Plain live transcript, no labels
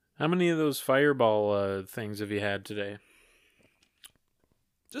How many of those fireball things have you had today?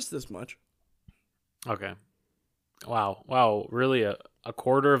 Just this much. Okay. Wow. Really, a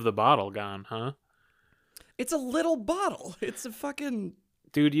quarter of the bottle gone, huh? It's a little bottle. It's a fucking...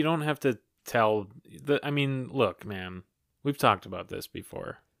 Dude, you don't have to tell... look, man. We've talked about this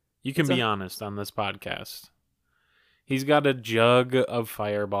before. You can be honest on this podcast. He's got a jug of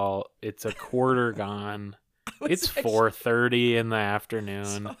Fireball. It's a quarter gone. It's 4:30 in the afternoon.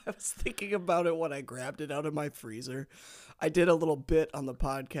 So I was thinking about it when I grabbed it out of my freezer. I did a little bit on the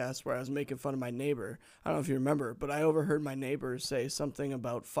podcast where I was making fun of my neighbor. I don't know if you remember, but I overheard my neighbor say something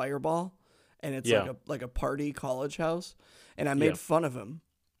about Fireball, and it's like a party college house, and I made fun of him.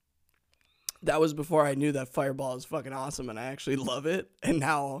 That was before I knew that Fireball is fucking awesome, and I actually love it, and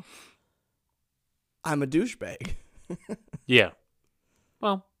now I'm a douchebag. Yeah.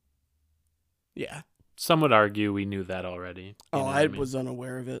 Well. Yeah. Some would argue we knew that already. I was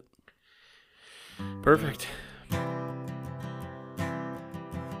unaware of it. Perfect.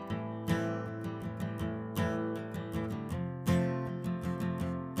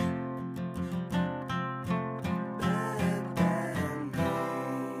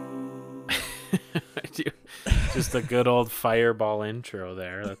 Just a good old Fireball intro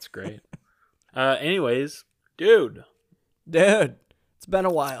there. That's great. Anyways, dude. It's been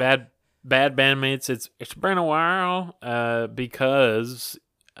a while. Bad bandmates, it's been a while because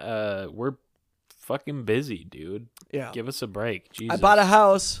we're fucking busy, dude. Yeah. Give us a break. Jesus. I bought a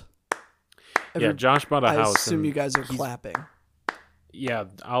house. Josh bought a house. I assume you guys are clapping. Yeah,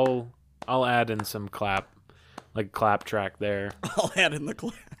 I'll add in some clap track there. I'll add in the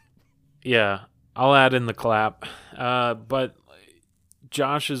clap. Yeah, I'll add in the clap. But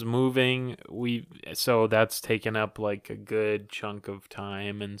Josh is moving. So that's taken up like a good chunk of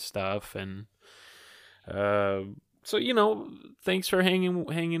time and stuff, and so thanks for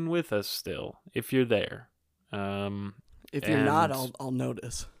hanging with us still. If you're there, if you're not, I'll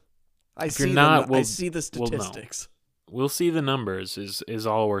notice. I see the statistics. We'll see the numbers. Is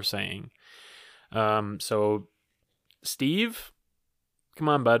all we're saying. So Steve, come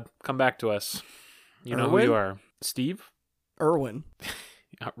on, bud, come back to us. You know who you are, Steve. Irwin.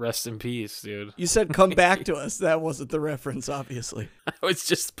 Rest in peace, dude. You said come back to us. That wasn't the reference, obviously. I was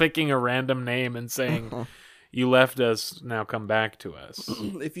just picking a random name and saying, you left us, now come back to us.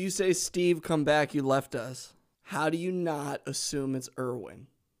 If you say, Steve, come back, you left us, how do you not assume it's Irwin?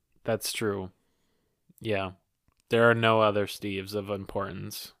 That's true. Yeah. There are no other Steves of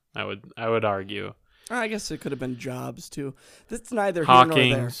importance, I would argue. I guess it could have been Jobs, too. That's neither Hawkins,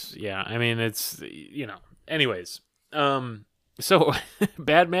 here nor there. Yeah. I mean, it's, anyways. So,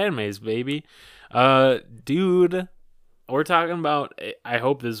 Bad Man Maze, baby. Dude, we're talking about, I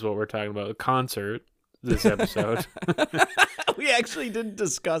hope this is what we're talking about, a concert this episode. We actually didn't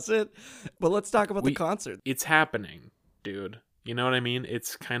discuss it, but let's talk about the concert. It's happening, dude. You know what I mean?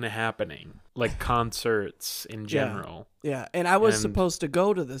 It's kind of happening. Like concerts in general. Yeah, and I was supposed to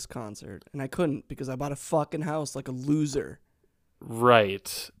go to this concert, and I couldn't because I bought a fucking house like a loser.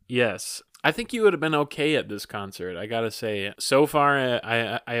 Right. Yes. I think you would have been okay at this concert, I gotta say. So far,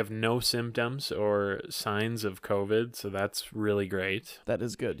 I have no symptoms or signs of COVID, so that's really great. That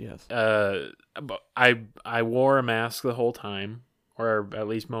is good, yes. I wore a mask the whole time, or at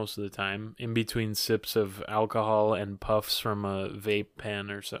least most of the time, in between sips of alcohol and puffs from a vape pen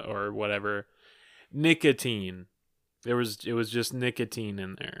or whatever. Nicotine. It was just nicotine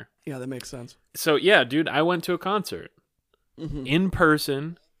in there. Yeah, that makes sense. So yeah, dude, I went to a concert in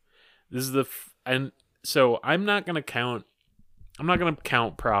person. This is and so I'm not gonna count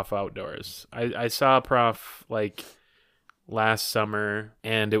Prof outdoors. I saw Prof like last summer,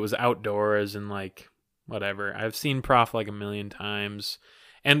 and it was outdoors and like whatever. I've seen Prof like a million times,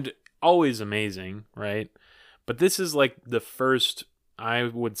 and always amazing, right? But this is like the first, I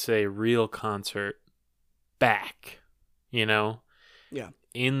would say, real concert back. Yeah,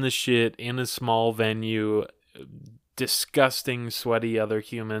 in the shit, in a small venue. Disgusting, sweaty other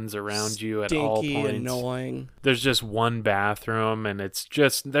humans around you at all points. Stinky, annoying. There's just one bathroom, and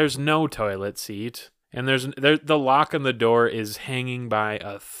there's no toilet seat, and the lock on the door is hanging by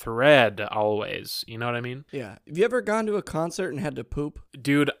a thread always. You know what I mean? Yeah. Have you ever gone to a concert and had to poop?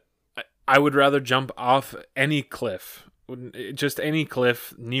 Dude, I would rather jump off any cliff, just any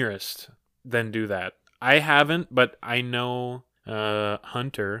cliff nearest, than do that. I haven't, but I know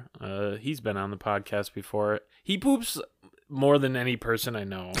Hunter. He's been on the podcast before. He poops more than any person I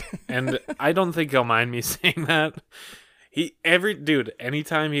know, and I don't think he'll mind me saying that.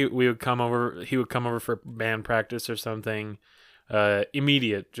 Anytime he would come over for band practice or something,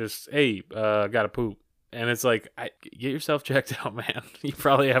 immediate, just, hey, gotta poop. And it's like, get yourself checked out, man. You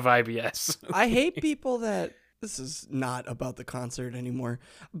probably have IBS. I hate people that, this is not about the concert anymore,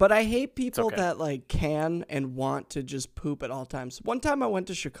 but I hate people okay. that like can and want to just poop at all times. One time I went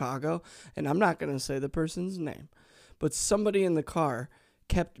to Chicago, and I'm not going to say the person's name, but somebody in the car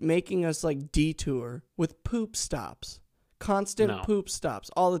kept making us like detour with poop stops. Constant poop stops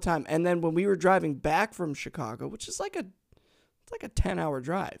all the time. And then when we were driving back from Chicago, which is like a 10-hour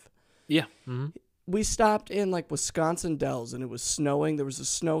drive. Yeah. Mm-hmm. We stopped in like Wisconsin Dells, and it was snowing. There was a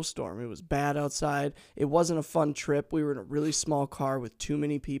snowstorm. It was bad outside. It wasn't a fun trip. We were in a really small car with too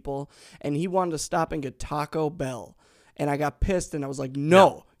many people, and he wanted to stop and get Taco Bell. And I got pissed, and I was like,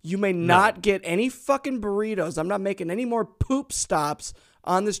 no. You may not get any fucking burritos. I'm not making any more poop stops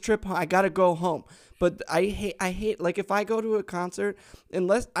on this trip. I got to go home. But I hate, like, if I go to a concert,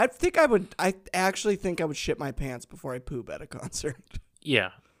 I actually think I would shit my pants before I poop at a concert.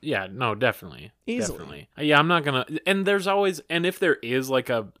 Yeah. Yeah, no, definitely. Easily. Definitely. Yeah, I'm not going to, and there's always, and if there is like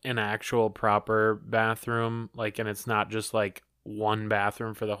an actual proper bathroom, like, and it's not just like one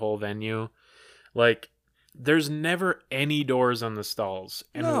bathroom for the whole venue, like, there's never any doors on the stalls.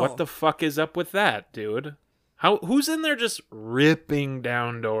 And what the fuck is up with that, dude? Who's in there just ripping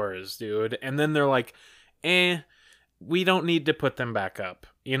down doors, dude? And then they're like, we don't need to put them back up.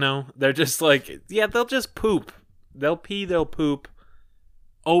 You know? They're just like, yeah, they'll just poop. They'll pee, they'll poop.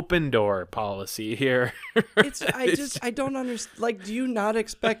 Open door policy here. I don't understand. Like, do you not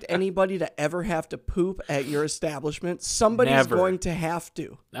expect anybody to ever have to poop at your establishment? Somebody's going to have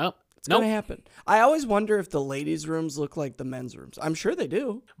to. Nope. It's going to happen. I always wonder if the ladies' rooms look like the men's rooms. I'm sure they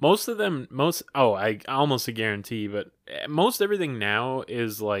do. Most of them, I almost a guarantee, but most everything now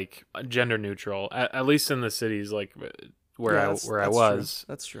is like gender neutral, at least in the cities like where I was. True.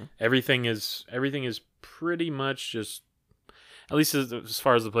 That's true. Everything is pretty much just, at least as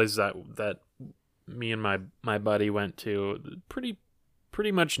far as the places that me and my buddy went to,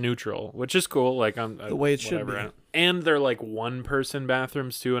 pretty much neutral, which is cool. Like, the way it should be. And they're like one person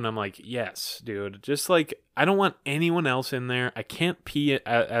bathrooms too, and I'm like, yes, dude. Just like, I don't want anyone else in there. I can't pee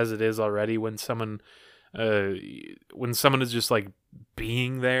as it is already when someone is just like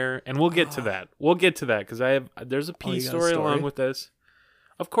being there. And we'll get to that. Because there's a pee story along with this.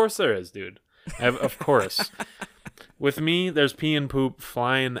 Of course there is, dude. Of course. With me, there's pee and poop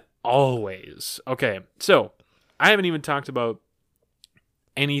flying always. Okay, so I haven't even talked about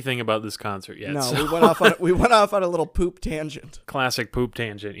anything about this concert yet. No, so. we went off on a little poop tangent. Classic poop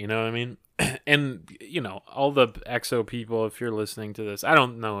tangent, you know what I mean? And, you know, all the EXO people, if you're listening to this, I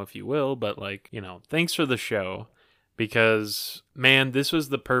don't know if you will, but, like, you know, thanks for the show. Because, man, this was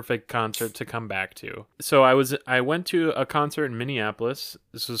the perfect concert to come back to. So I went to a concert in Minneapolis.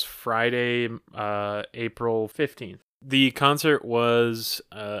 This was Friday, April 15th. The concert was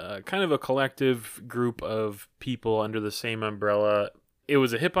kind of a collective group of people under the same umbrella. It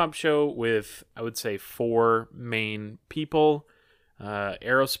was a hip-hop show with, I would say, 4 main people.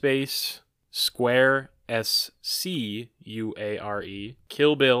 Aerospace, Square, SCUARE,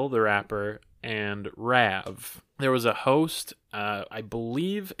 Kill Bill, the rapper, and Rav. There was a host. I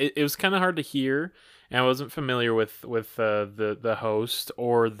believe it was kind of hard to hear, and I wasn't familiar with the host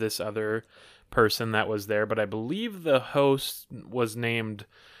or this other person that was there, but I believe the host was named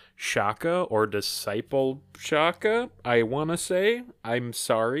Shaka or Disciple Shaka, I want to say. I'm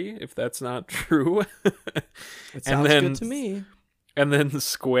sorry if that's not true. It sounds good to me. And then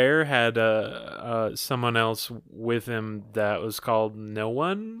Square had someone else with him that was called No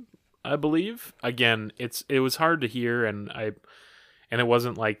One, I believe. Again, it was hard to hear, and it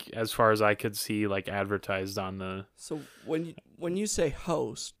wasn't like, as far as I could see, like advertised on the. So when you say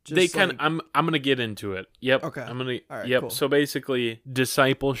host, just they kind of I'm gonna get into it. Yep. Okay. I'm gonna. All right, yep. cool. So basically,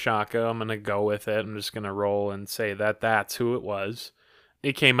 Disciple Shaka. I'm gonna go with it. I'm just gonna roll and say that's who it was.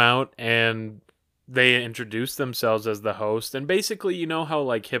 It came out and they introduced themselves as the host, and basically, you know how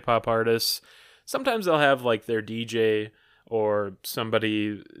like hip hop artists sometimes they'll have like their DJ or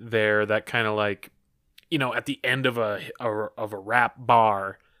somebody there that kind of like, you know, at the end of a rap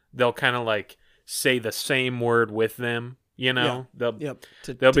bar, they'll kind of like say the same word with them, you know? Yeah.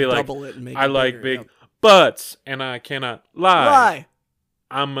 They'll be like, it and make I it like bigger. big butts and I cannot lie.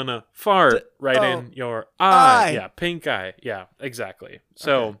 I'm gonna fart in your eye. Yeah, pink eye. Yeah, exactly.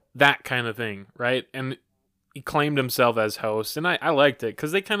 So that kind of thing, right? And he claimed himself as host, and I liked it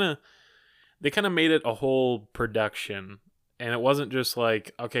because they kind of made it a whole production. And it wasn't just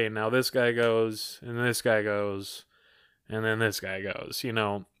like, okay, now this guy goes, and this guy goes, and then this guy goes. You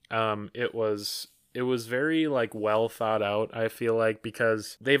know, it was very like well thought out. I feel like,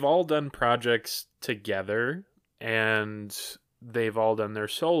 because they've all done projects together, and they've all done their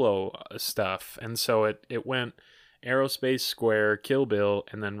solo stuff. And so it went Aerospace, Square, Kill Bill,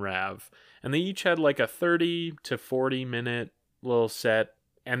 and then Rav. And they each had like a 30 to 40 minute little set.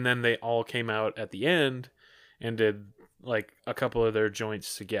 And then they all came out at the end and did like a couple of their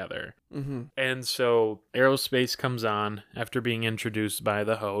joints together. Mm-hmm. And so Aerospace comes on after being introduced by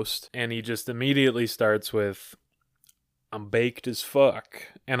the host. And he just immediately starts with, "I'm baked as fuck."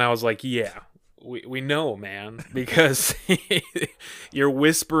 And I was like, yeah. We know, man, because you're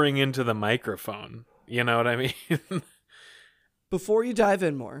whispering into the microphone. You know what I mean? Before you dive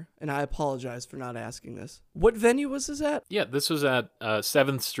in more, and I apologize for not asking this, what venue was this at? Yeah, this was at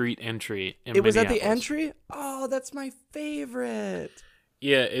 7th Street Entry in It was at the Minneapolis. Entry? Oh, that's my favorite.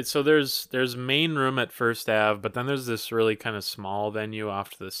 Yeah, so there's main room at First Ave, but then there's this really kind of small venue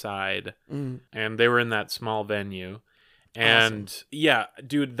off to the side, and they were in that small venue. And awesome. Yeah,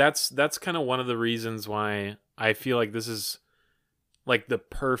 dude, that's kind of one of the reasons why I feel like this is like the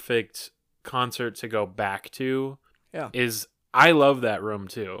perfect concert to go back to. Yeah. Is I love that room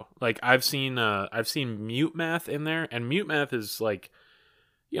too. Like I've seen Mute Math in there, and Mute Math is like,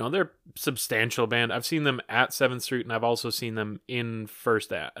 you know, they're a substantial band. I've seen them at 7th Street, and I've also seen them in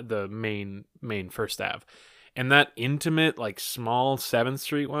First Ave, the main First Ave. And that intimate, like, small 7th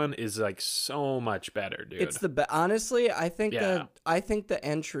Street one is, like, so much better, dude. It's honestly, I think the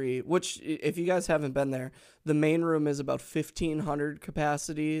Entry, which if you guys haven't been there, the main room is about 1,500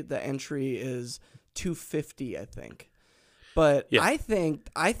 capacity. The Entry is 250, I think. But yeah. I think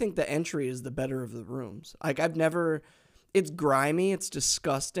the Entry is the better of the rooms. Like it's grimy, it's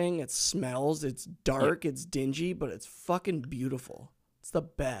disgusting, it smells, it's dark, it's dingy, but it's fucking beautiful. It's the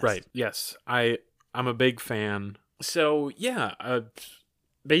best. Right. Yes. I'm a big fan. So yeah,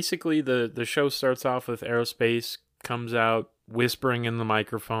 basically the show starts off with Aerospace comes out whispering in the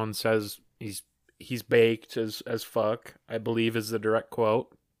microphone, says he's baked as fuck, I believe is the direct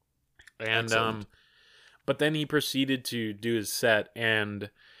quote. And excellent. But then he proceeded to do his set,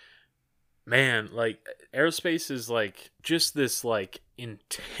 and man, like Aerospace is like just this like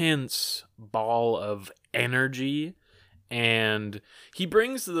intense ball of energy. And he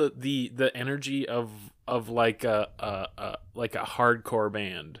brings the energy of like a hardcore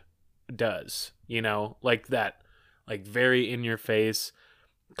band does, you know, like that, like very in your face.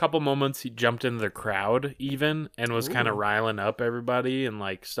 A couple moments he jumped into the crowd even and was kind of riling up everybody and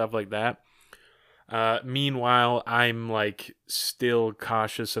like stuff like that. Meanwhile, I'm like still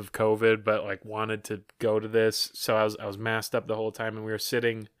cautious of COVID, but like wanted to go to this, so I was masked up the whole time, and we were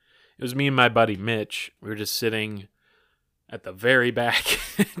sitting. It was me and my buddy Mitch. We were just sitting at the very back,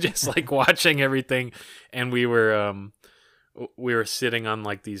 just like watching everything, and we were sitting on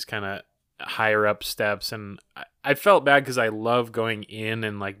like these kind of higher up steps, and I felt bad because I love going in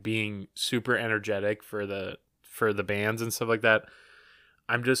and like being super energetic for the bands and stuff like that.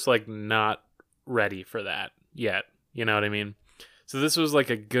 I'm just like not ready for that yet, you know what I mean? So this was like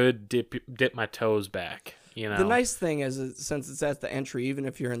a good dip my toes back. You know? The nice thing is, since it's at the Entry, even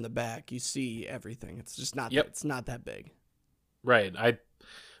if you're in the back, you see everything. It's just not. Yep. It's not that big. Right.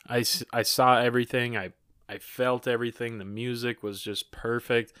 I saw everything. I felt everything. The music was just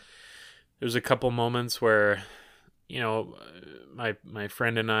perfect. There's a couple moments where, you know, my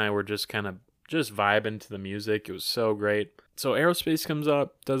friend and I were just kind of just vibing to the music. It was so great. So Aerospace comes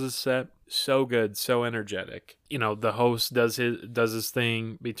up, does his set. So good, so energetic. You know, the host does his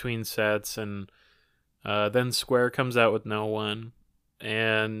thing between sets, and then Square comes out with No One,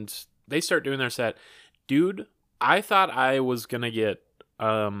 and they start doing their set. Dude, I thought I was gonna get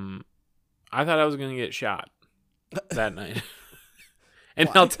shot that night. And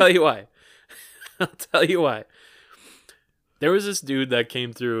why? I'll tell you why. There was this dude that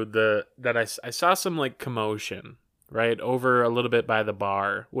came through that I saw some like commotion right over a little bit by the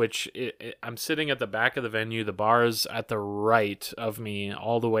bar, which I'm sitting at the back of the venue. The bar is at the right of me,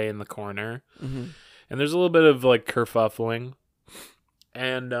 all the way in the corner. Mm-hmm. And there's a little bit of like kerfuffling.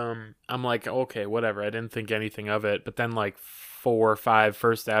 And I'm like, okay, whatever. I didn't think anything of it. But then like 4 or 5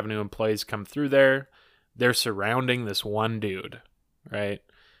 First Avenue employees come through there. They're surrounding this one dude, right?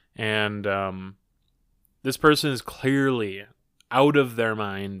 And this person is clearly out of their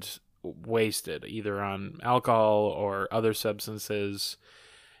mind, wasted, either on alcohol or other substances,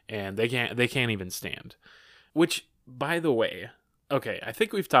 and they can't even stand. Which, by the way, okay, I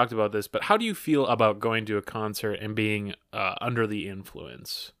think we've talked about this, but how do you feel about going to a concert and being under the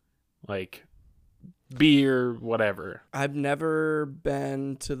influence? Like beer, whatever. I've never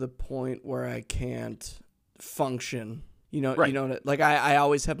been to the point where I can't function. You know, right. You know, like I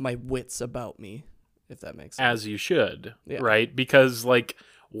always have my wits about me, if that makes sense. As you should, yeah. Right? Because like,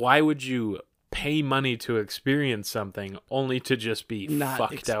 why would you pay money to experience something only to just be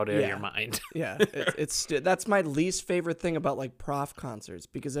fucked out of your mind. Yeah, that's my least favorite thing about like prof concerts,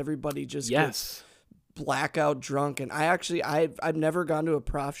 because everybody just gets blackout drunk. And I've never gone to a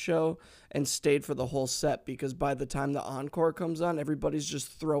prof show and stayed for the whole set, because by the time the encore comes on, everybody's just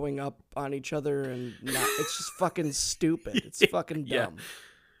throwing up on each other, and it's just fucking stupid. It's fucking dumb.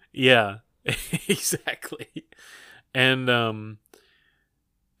 Yeah, exactly. And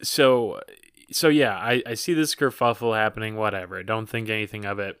so yeah, I see this kerfuffle happening, whatever. Don't think anything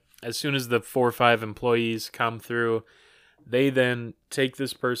of it. As soon as the 4 or 5 employees come through, they then take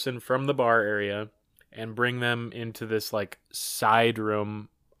this person from the bar area and bring them into this like side room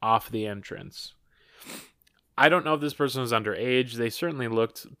off the entrance. I don't know if this person was underage. They certainly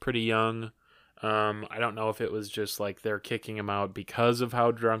looked pretty young. I don't know if it was just like they're kicking him out because of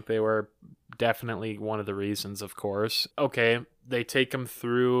how drunk they were. Definitely one of the reasons, of course. Okay, they take him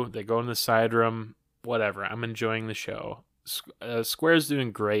through. They go in the side room. Whatever. I'm enjoying the show. Square's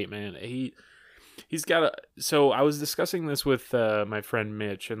doing great, man. He's got a. So I was discussing this with my friend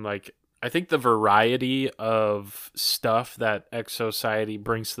Mitch, and like I think the variety of stuff that X Society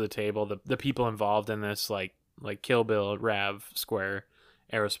brings to the table, the people involved in this, like Kill Bill, Rav, Square,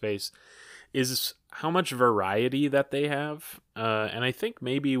 Aerospace, is how much variety that they have. And I think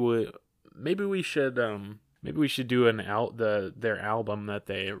maybe we should do their album that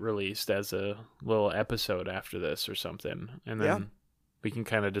they released as a little episode after this or something, and then we can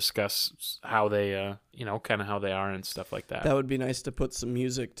kind of discuss how they kind of how they are and stuff like that. That would be nice to put some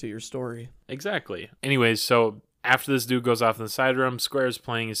music to your story. Exactly. Anyways, so after this dude goes off in the side room, Square's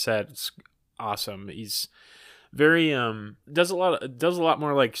playing his set. It's awesome. He's very does a lot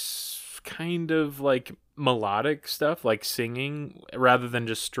more like kind of like melodic stuff, like singing rather than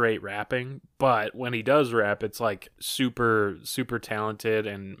just straight rapping. But when he does rap, it's like super super talented,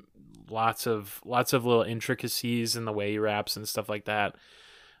 and lots of little intricacies in the way he raps and stuff like that.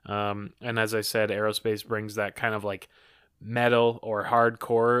 And as I said, Aerospace brings that kind of like metal or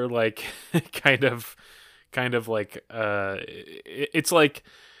hardcore, like kind of like it's like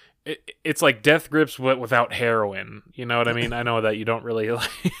Death Grips without heroin. You know what I mean? I know that you don't really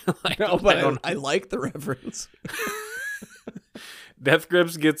like no, but I like the reference. Death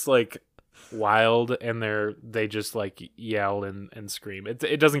Grips gets like wild, and they just like yell and scream.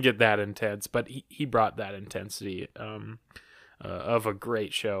 It doesn't get that intense, but he brought that intensity of a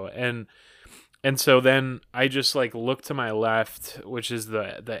great show. And so then I just like look to my left, which is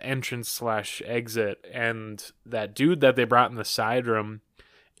the entrance / exit, and that dude that they brought in the side room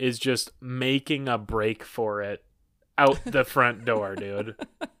is just making a break for it out the front door, dude.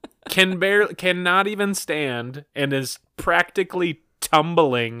 Cannot even stand, and is practically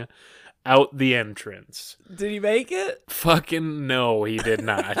tumbling out the entrance. Did he make it? Fucking no, he did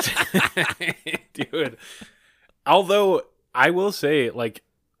not. Dude. Although I will say, like,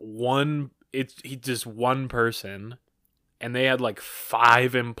 he's just one person, and they had like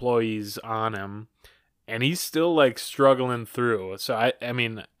 5 employees on him, and he's still like struggling through. So I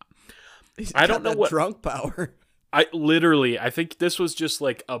mean, I don't know what drunk power. I think this was just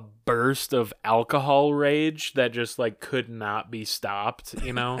like a burst of alcohol rage that just like could not be stopped,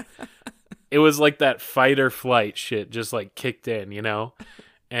 you know? It was like that fight or flight shit just like kicked in, you know?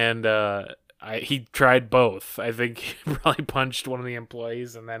 And he tried both. I think he probably punched one of the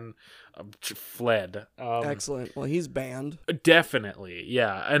employees and then fled. Excellent. Well, he's banned. Definitely.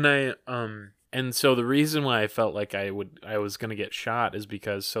 Yeah. And so the reason why I felt like I was going to get shot is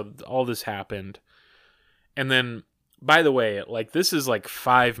because so all this happened. And then, by the way, like this is like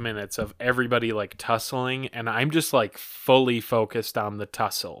 5 minutes of everybody like tussling, and I'm just like fully focused on the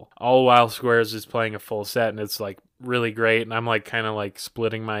tussle. All while Squares is playing a full set, and it's like really great, and I'm like kind of like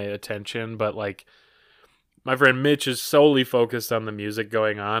splitting my attention, but like my friend Mitch is solely focused on the music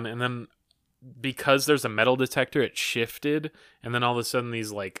going on, and then because there's a metal detector, it shifted, and then all of a sudden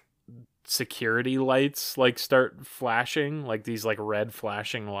these like security lights like start flashing, like these like red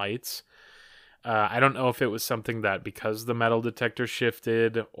flashing lights. I don't know if it was something that because the metal detector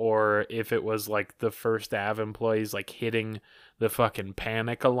shifted, or if it was like the First Ave employees like hitting the fucking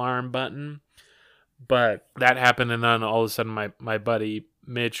panic alarm button. But that happened, and then all of a sudden my buddy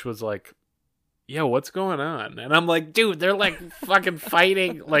Mitch was like, yo, what's going on? And I'm like, dude, they're like fucking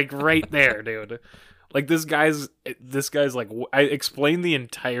fighting like right there, dude. Like this guy's like, I explained the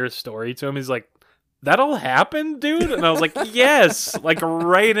entire story to him. He's like, that all happened, dude? And I was like, yes, like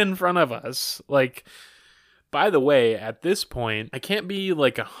right in front of us. Like, by the way, at this point, I can't be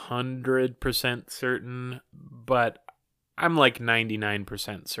like 100% certain, but I'm like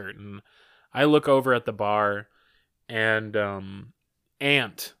 99% certain. I look over at the bar, and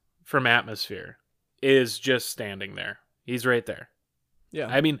Ant from Atmosphere is just standing there. He's right there. Yeah.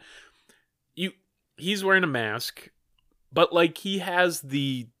 I mean, he's wearing a mask, but like he has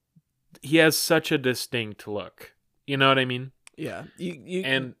such a distinct look. You know what I mean? Yeah.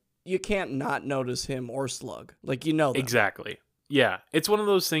 You can't not notice him or Slug. Like, you know them. Exactly. Yeah. It's one of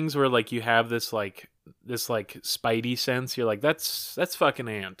those things where like you have this spidey sense. You're like, that's fucking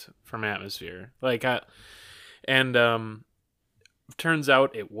Ant from Atmosphere. Like, turns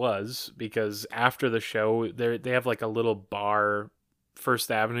out it was, because after the show they have like a little bar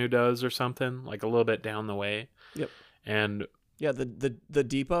First Avenue does or something, like a little bit down the way. Yep. And yeah, the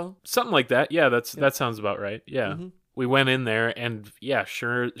depot, something like that. Yeah, that sounds about right. Yeah. Mm-hmm. We went in there and yeah,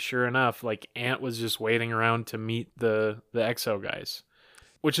 sure enough, like Ant was just waiting around to meet the EXO guys,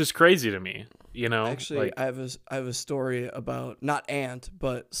 which is crazy to me, you know? Actually, like, I have a story about not Ant,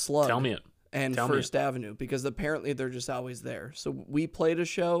 but Slug. Tell me it. And First Avenue, because apparently they're just always there. So we played a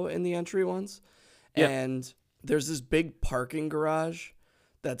show in the entry once, and there's this big parking garage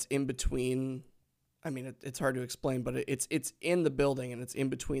that's in between. I mean, it's hard to explain, but it's in the building, and it's in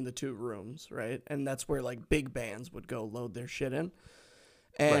between the two rooms, right? And that's where like big bands would go load their shit in.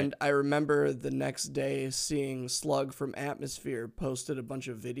 And I remember the next day seeing Slug from Atmosphere posted a bunch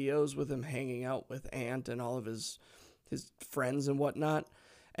of videos with him hanging out with Ant and all of his friends and whatnot.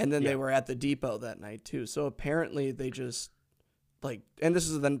 And then they were at the depot that night too. So apparently they just like, and this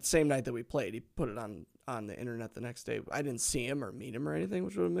is the same night that we played. He put it on the internet the next day. I didn't see him or meet him or anything,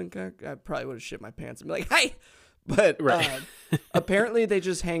 which would have been kind of, I probably would have shit my pants and be like, "Hey!" But apparently they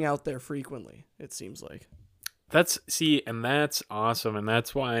just hang out there frequently. It seems like. And that's awesome, and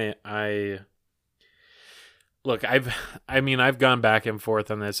that's why I've gone back and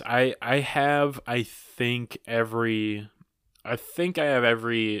forth on this. I think I have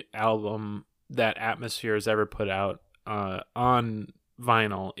every album that Atmosphere has ever put out on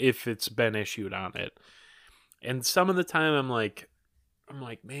vinyl, if it's been issued on it. And some of the time I'm like,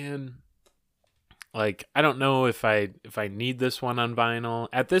 man, like, I don't know if I need this one on vinyl.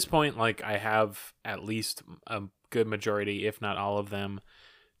 At this point, like, I have at least a good majority, if not all of them.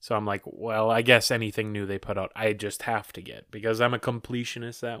 So I'm like, well, I guess anything new they put out, I just have to get, because I'm a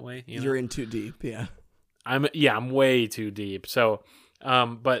completionist that way. You know? You're in too deep, yeah. I'm way too deep. So,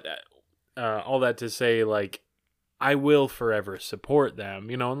 but all that to say, like, I will forever support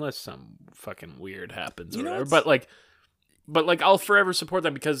them, you know, unless some fucking weird happens or whatever. But like, I'll forever support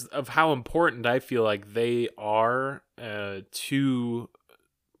them because of how important I feel like they are to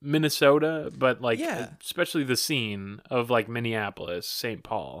Minnesota, but like especially the scene of like Minneapolis, St.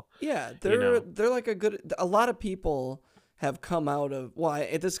 Paul. Yeah, they're like a lot of people have come out of,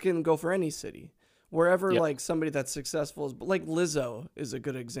 this can go for any city. Wherever like somebody that's successful is, like Lizzo is a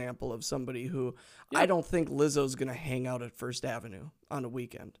good example of somebody who I don't think Lizzo's going to hang out at First Avenue on a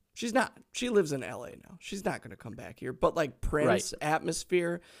weekend. She's not. She lives in LA now. She's not going to come back here. But like Prince,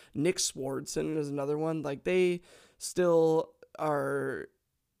 Atmosphere, Nick Swardson is another one. Like they still are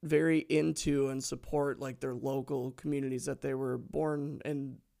very into and support like their local communities that they were born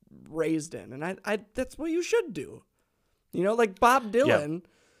and raised in. And I that's what you should do. You know, like Bob Dylan. Yep.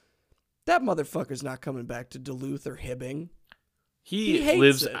 That motherfucker's not coming back to Duluth or Hibbing. He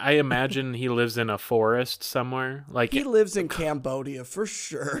lives. I imagine he lives in a forest somewhere. Like he lives in Cambodia for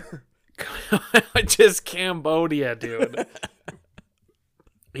sure. Just Cambodia, dude.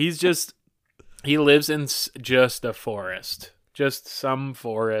 He lives in just a forest, just some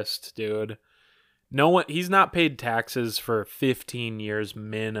forest, dude. No one. He's not paid taxes for 15 years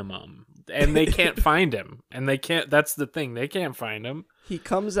minimum, and they can't find him. And they can't. That's the thing. They can't find him. He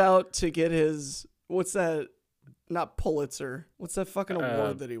comes out to get his, what's that? Not Pulitzer. What's that fucking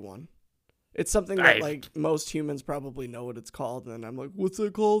award that he won? It's something that like most humans probably know what it's called. And I'm like, what's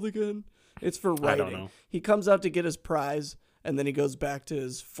it called again? It's for writing. I don't know. He comes out to get his prize, and then he goes back to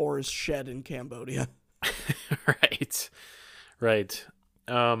his forest shed in Cambodia. Right.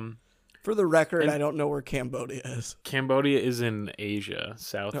 For the record, I don't know where Cambodia is. Cambodia is in Asia,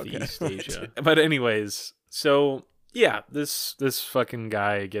 Southeast Asia. But anyways, so yeah, this fucking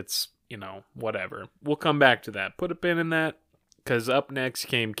guy gets, you know, whatever. We'll come back to that. Put a pin in that, because up next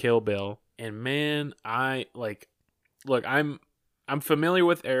came Kill Bill. And man, I'm familiar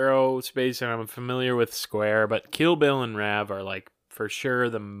with Aerospace and I'm familiar with Square, but Kill Bill and Rav are like for sure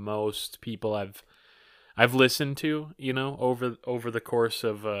the most people I've listened to, you know, over the course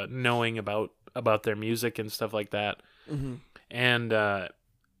of knowing about their music and stuff like that. Mm-hmm. And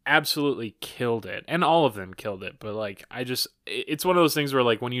absolutely killed it, and all of them killed it. But like, it's one of those things where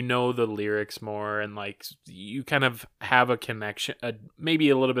like when you know the lyrics more and like you kind of have a connection, maybe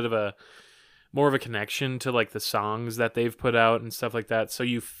a little bit of a more of a connection to like the songs that they've put out and stuff like that. So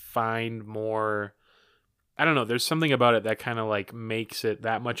you find more, I don't know, there's something about it that kind of like makes it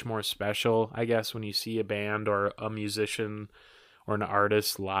that much more special, I guess, when you see a band or a musician or an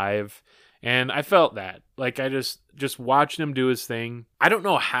artist live. And I felt that. Like I just watching him do his thing. I don't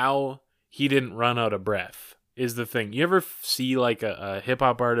know how he didn't run out of breath is the thing. You ever see like a hip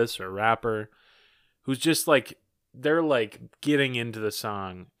hop artist or a rapper who's just like, they're like getting into the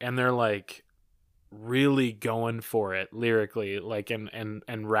song and they're like really going for it lyrically, like and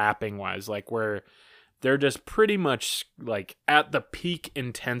rapping wise, like where they're just pretty much like at the peak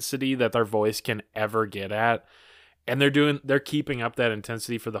intensity that their voice can ever get at. And they're keeping up that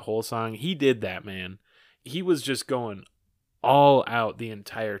intensity for the whole song. He did that, man. He was just going all out the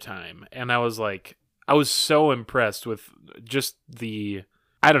entire time. And I was so impressed with just the,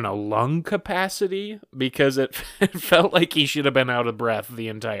 I don't know, lung capacity, because it felt like he should have been out of breath the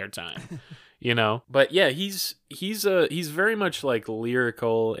entire time, you know? But yeah, he's very much like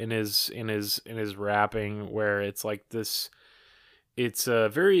lyrical in his rapping, where it's like this, it's a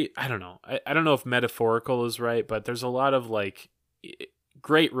very, I don't know. I don't know if metaphorical is right, but there's a lot of like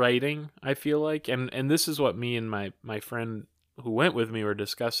great writing, I feel like. And this is what me and my friend who went with me were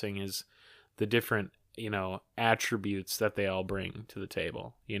discussing, is the different, you know, attributes that they all bring to the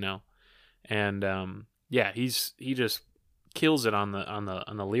table, you know? And yeah, he just kills it on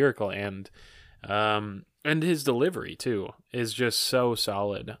the lyrical end. And his delivery too is just so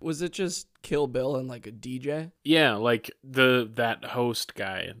solid. Was it just Kill Bill and like a DJ? Yeah, like that host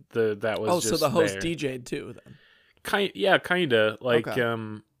guy. That was so the host DJ'd too then. Kinda. Like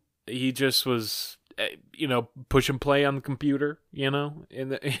Okay. he just was, you know, push and play on the computer, you know, in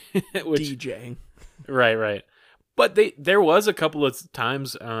the which, DJing. Right. But there was a couple of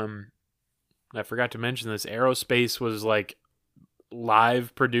times, I forgot to mention this, Aerospace was like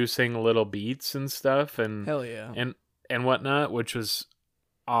live producing little beats and stuff, and Hell yeah. and whatnot, which was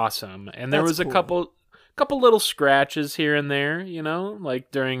awesome. And there That's was a cool. couple little scratches here and there, you know,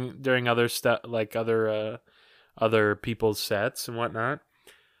 like during other stuff, like other people's sets and whatnot.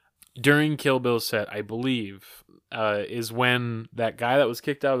 During Kill Bill's set, I believe, is when that guy that was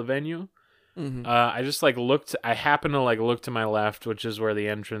kicked out of the venue. Mm-hmm. I just like looked. I happened to like look to my left, which is where the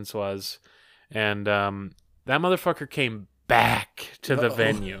entrance was, and that motherfucker came back to the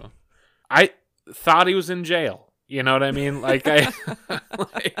venue. I thought he was in jail. You know what I mean? Like I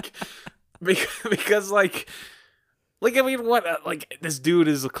like because like I mean, what, like this dude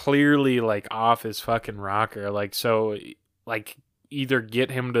is clearly like off his fucking rocker. Like, so like either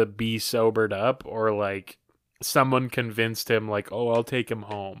get him to be sobered up, or like someone convinced him like, oh, I'll take him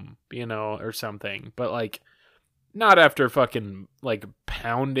home, you know, or something. But like not after fucking like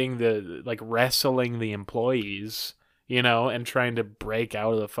pounding wrestling the employees, you know, and trying to break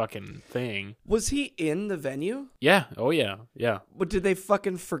out of the fucking thing. Was he in the venue? Yeah. Oh yeah. Yeah. But did they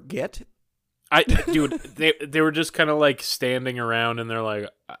fucking forget? Dude, they were just kind of like standing around, and they're like,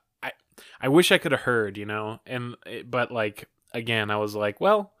 I wish I could have heard, you know, but like, again, I was like,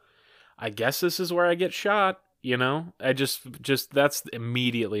 well, I guess this is where I get shot, you know. I just that's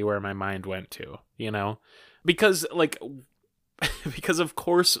immediately where my mind went to, you know, because like, because of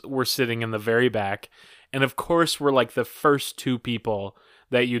course we're sitting in the very back, and of course we're like the first two people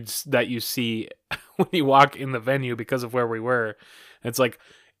that you see when you walk in the venue, because of where we were. It's like,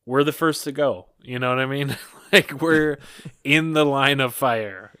 we're the first to go, you know what I mean? Like, we're in the line of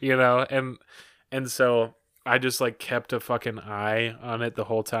fire, you know? And so I just like kept a fucking eye on it the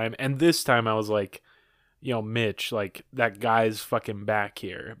whole time. And this time I was like, you know, Mitch, like, that guy's fucking back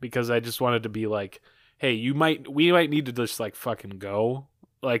here, because I just wanted to be like, hey, we might need to just like fucking go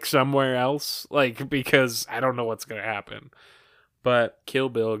like somewhere else, like, because I don't know what's going to happen. But Kill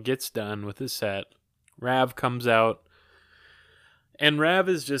Bill gets done with his set. Rav comes out. And Rav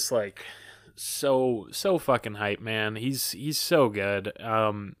is just like so fucking hype, man. He's so good.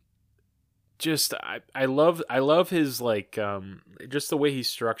 Just I love his like just the way he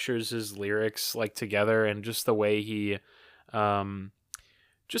structures his lyrics like together, and just the way he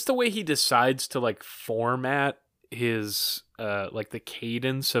decides to like format his like the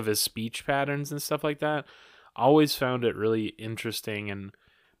cadence of his speech patterns and stuff like that. Always found it really interesting, and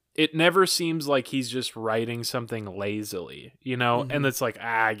it never seems like he's just writing something lazily, you know? Mm-hmm. And it's like,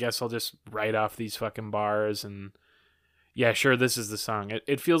 I guess I'll just write off these fucking bars, and yeah, sure, this is the song.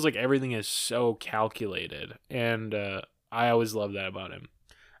 It feels like everything is so calculated, and I always love that about him.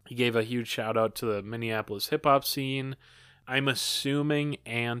 He gave a huge shout out to the Minneapolis hip hop scene. I'm assuming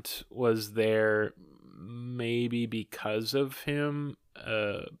Ant was there maybe because of him,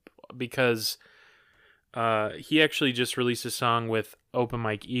 because he actually just released a song with Open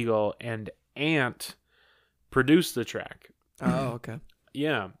Mike Eagle, and Ant produced the track. Oh, okay.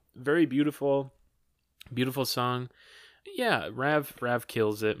 Yeah, very beautiful song. Yeah, Rav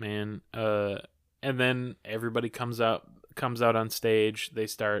kills it, man. And then everybody comes out on stage. They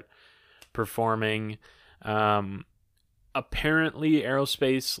start performing. Apparently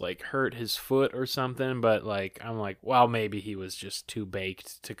Aerospace like hurt his foot or something, but like I'm like, well, maybe he was just too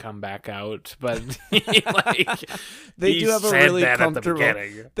baked to come back out. But like they do have a really comfortable.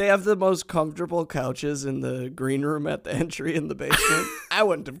 The they have the most comfortable couches in the green room at the entry in the basement. I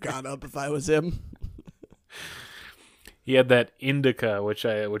wouldn't have gone up if I was him. He had that indica, which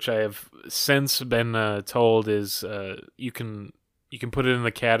I have since been told is you can put it in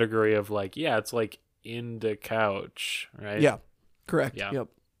the category of like, yeah, it's like in the couch, right? Yeah, correct. Yeah. Yep,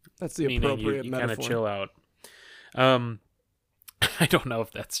 that's the Meaning appropriate you metaphor. kind of chill out. I don't know if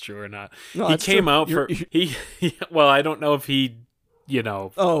that's true or not. No, he came true. out for he. Well, I don't know if he,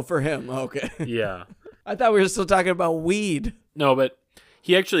 Oh, for him. Okay. Yeah. I thought we were still talking about weed. No, but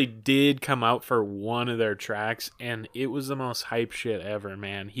he actually did come out for one of their tracks, and it was the most hype shit ever,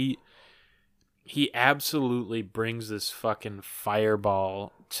 man. He absolutely brings this fucking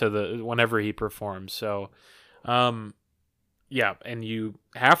fireball to whenever he performs. So, yeah, and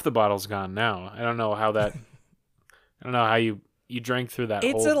half the bottle's gone now. I don't know how you drank through that.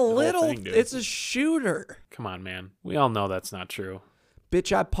 It's whole thing, dude. It's a shooter. Come on, man. We all know that's not true.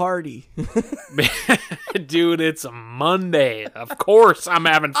 Bitch, I party. Dude, it's a Monday. Of course I'm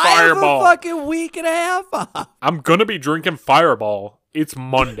having Fireball. I have a fucking week and a half off. I'm gonna be drinking Fireball. It's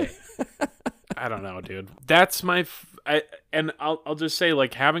Monday. I don't know, dude. That's my... and I'll just say,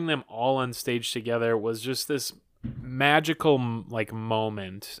 like, having them all on stage together was just this magical, like,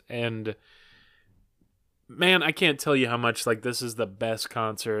 moment. And, man, I can't tell you how much, like, this is the best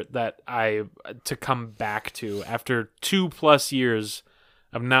concert that to come back to after 2+ years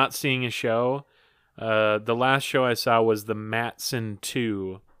of not seeing a show. The last show I saw was the Matson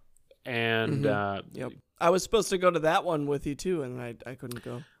 2. And, yep. I was supposed to go to that one with you, too, and I couldn't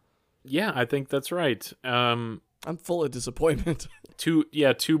go. Yeah, I think that's right. I'm full of disappointment. Two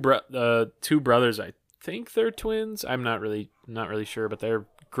brothers. I think they're twins. I'm not really sure, but they're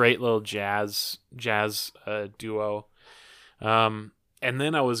great little jazz duo. And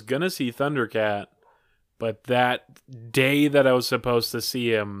then I was gonna see Thundercat, but that day that I was supposed to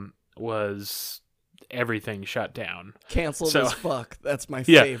see him was everything shut down. Canceled as fuck. That's my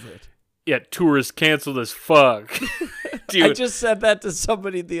favorite. Yeah, tour is canceled as fuck. Dude. I just said that to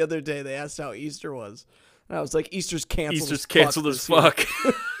somebody the other day. They asked how Easter was. And I was like, Easter's canceled as fuck.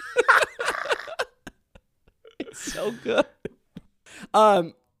 It's so good.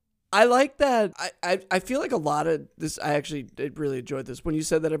 I like that. I feel like a lot of this, I actually did really enjoyed this. When you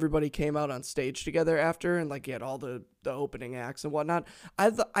said that everybody came out on stage together after and like you had all the opening acts and whatnot, I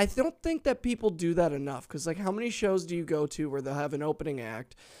don't think that people do that enough. Because like how many shows do you go to where they'll have an opening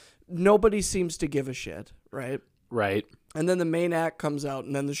act? Nobody seems to give a shit, right? Right. And then the main act comes out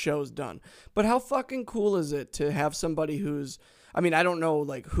and then the show's done. But how fucking cool is it to have somebody who's, I mean, I don't know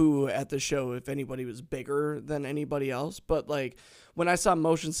like who at the show, if anybody was bigger than anybody else, but like when I saw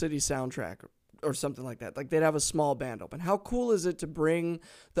Motion City Soundtrack or something like that, like they'd have a small band open. How cool is it to bring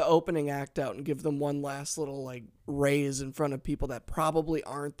the opening act out and give them one last little like raise in front of people that probably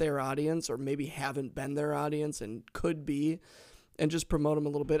aren't their audience or maybe haven't been their audience and could be, and just promote them a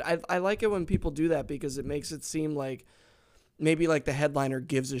little bit. I like it when people do that because it makes it seem like maybe like the headliner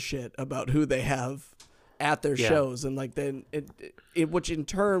gives a shit about who they have at their shows, and like then it which in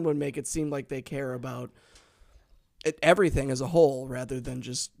turn would make it seem like they care about everything as a whole rather than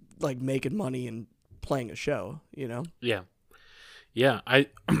just like making money and playing a show, you know? Yeah. I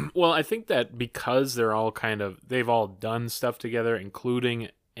think that because they've all done stuff together, including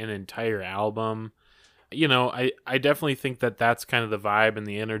an entire album. I definitely think that that's kind of the vibe and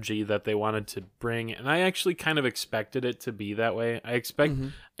the energy that they wanted to bring. And I actually kind of expected it to be that way.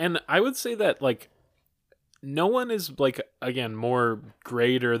 And I would say that, like, no one is, like, again, more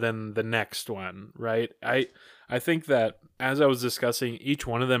greater than the next one, right? I think that, as I was discussing, each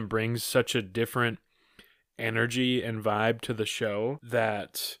one of them brings such a different energy and vibe to the show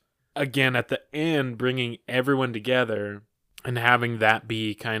that, again, at the end, bringing everyone together and having that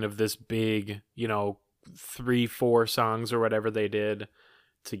be kind of this big, 3-4 songs or whatever they did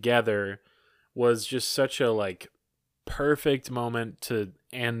together was just such a like perfect moment to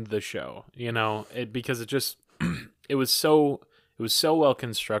end the show, because it just it was so well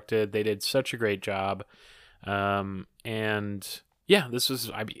constructed. They did such a great job, and yeah, this was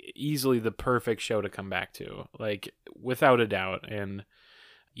easily the perfect show to come back to, like, without a doubt. And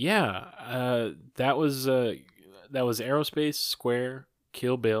yeah, that was Aerospace, Square,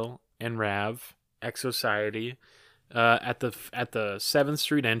 Kill Bill, and Rav, Exociety, at the 7th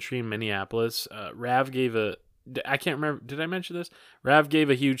Street entry in Minneapolis. Rav gave a, I can't remember, did I mention this? Rav gave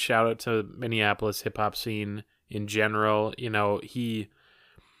a huge shout out to Minneapolis hip hop scene in general. You know, he,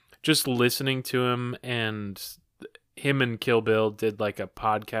 just listening to him, and him and Kill Bill did like a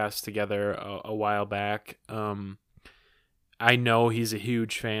podcast together a while back. I know he's a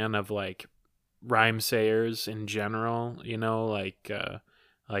huge fan of like rhymesayers in general, you know,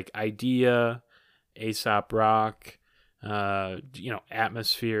 like Idea, Aesop Rock, you know,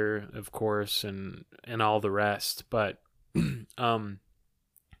 Atmosphere, of course, and all the rest. But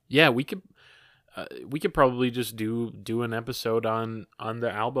yeah, we could probably just do an episode on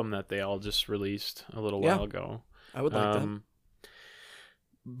the album that they all just released a little while ago. I would like that.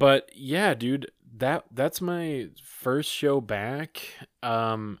 But yeah, dude, that's my first show back.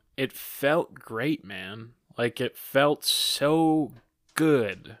 It felt great, man. Like, it felt so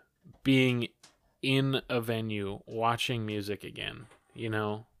good being in a venue watching music again, you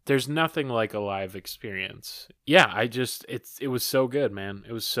know? There's nothing like a live experience. Yeah, it was so good, man.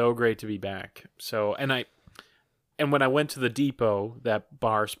 It was so great to be back. So, and when I went to the Depot, that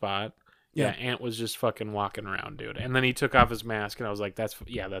bar spot, yeah, Ant was just fucking walking around, dude. And then he took off his mask, and I was like, that's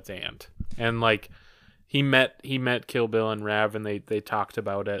Ant. And like, he met Kill Bill and Rav, and they talked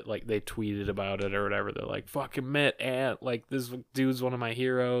about it, like they tweeted about it or whatever. They're like, fucking met Ant, like this dude's one of my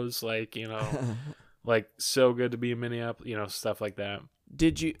heroes, like, you know, like so good to be in Minneapolis, you know, stuff like that.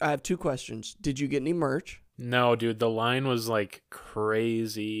 I have 2 questions. Did you get any merch? No, dude, the line was like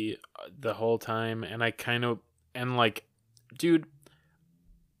crazy the whole time, and like, dude,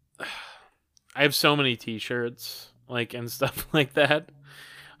 I have so many t-shirts, like, and stuff like that.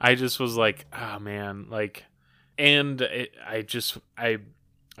 I just was like, oh man, like, and I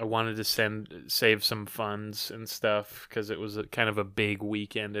wanted to save some funds and stuff, because it was kind of a big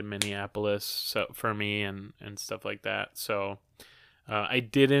weekend in Minneapolis, so for me and stuff like that. So I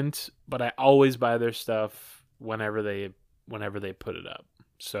didn't, but I always buy their stuff whenever they put it up.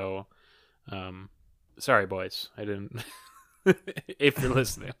 So sorry, boys, I didn't. If you're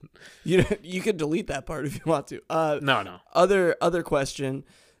listening, you can delete that part if you want to. No. Other question: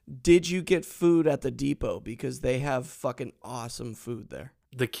 did you get food at the Depot, because they have fucking awesome food there?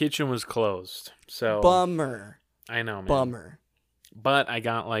 The kitchen was closed, so bummer. I know, man. Bummer. But I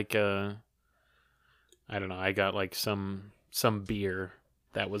got like I got like some beer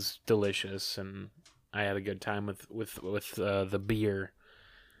that was delicious, and I had a good time with the beer.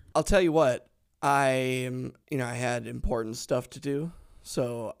 I'll tell you what. I had important stuff to do,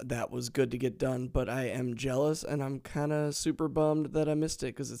 so that was good to get done, but I am jealous, and I'm kind of super bummed that I missed it,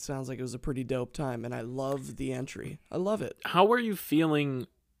 because it sounds like it was a pretty dope time, and I love the entry. I love it. How were you feeling?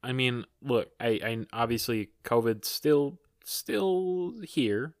 I mean, look, I obviously COVID's still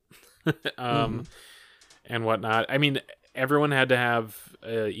here, and whatnot. I mean, everyone had to have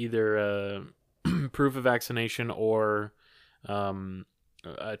either proof of vaccination or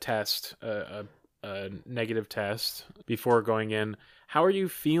a test, a negative test before going in. How are you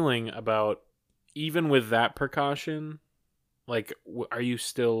feeling about, even with that precaution? Like, are you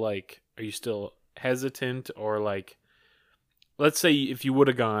still hesitant, or like, let's say if you would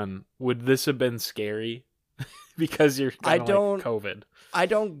have gone, would this have been scary? Because you're like COVID. I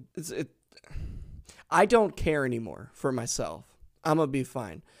don't care anymore for myself. I'm gonna be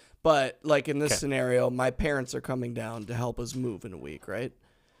fine. But, like, in this scenario, my parents are coming down to help us move in a week, right?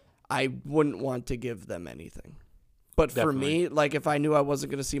 I wouldn't want to give them anything. But Definitely. For me, like, if I knew I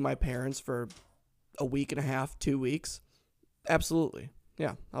wasn't going to see my parents for a week and a half, 2 weeks, absolutely.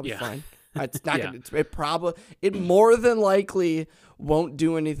 Yeah, I'll be fine. It's not gonna, it more than likely won't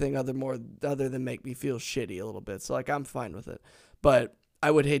do anything other than make me feel shitty a little bit. So, like, I'm fine with it. But I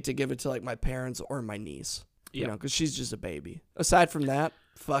would hate to give it to, like, my parents or my niece. You know, because she's just a baby. Aside from that,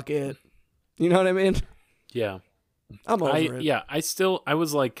 fuck it. You know what I mean? Yeah. I'm over it. Yeah, I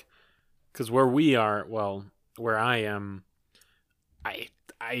was like, because where I am,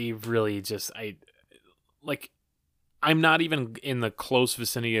 I really just, I'm not even in the close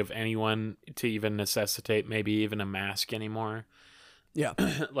vicinity of anyone to even necessitate maybe even a mask anymore. Yeah.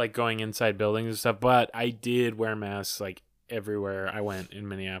 Like going inside buildings and stuff. But I did wear masks, like, everywhere I went in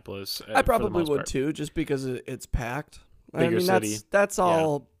Minneapolis. I probably would too, just because it's packed. Bigger city. That's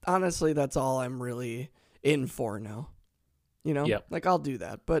all. Yeah. Honestly, that's all I'm really in for now. You know, like, I'll do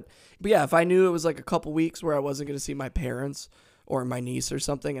that. But yeah, if I knew it was like a couple weeks where I wasn't going to see my parents or my niece or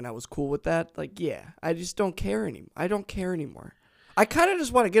something, and I was cool with that, like, yeah, I just don't care anymore. I don't care anymore. I kind of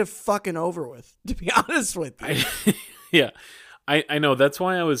just want to get it fucking over with, to be honest with you. Yeah, I know. That's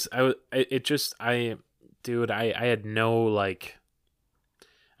why I had no, like,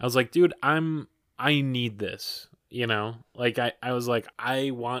 I was like, dude, I need this, you know? Like I was like,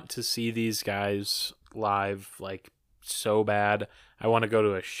 I want to see these guys live like so bad. I want to go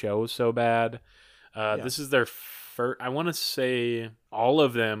to a show so bad. This is their first, I want to say all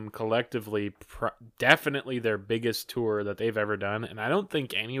of them collectively, definitely their biggest tour that they've ever done. And I don't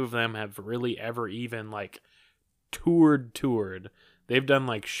think any of them have really ever even like toured. They've done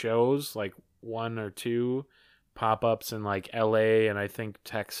like shows, like 1 or 2 pop-ups in like LA and I think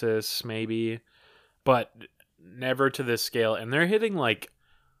Texas maybe, but never to this scale. And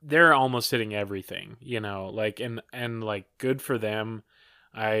they're almost hitting everything, you know, like, and like, good for them.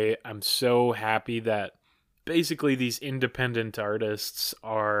 I'm so happy that basically these independent artists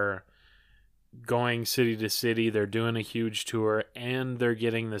are going city to city. They're doing a huge tour and they're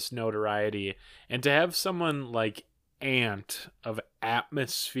getting this notoriety. And to have someone like Ant of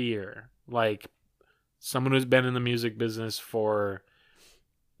Atmosphere, like someone who's been in the music business for,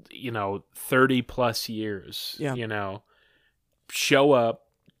 30 plus years, show up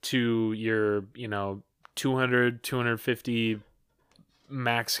to your, 200, 250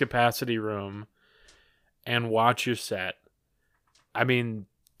 max capacity room and watch your set. I mean,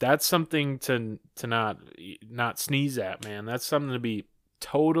 that's something to not sneeze at, man. That's something to be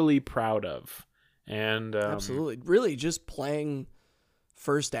totally proud of. And absolutely, really, just playing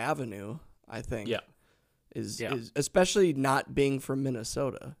First Avenue, I think, is especially not being from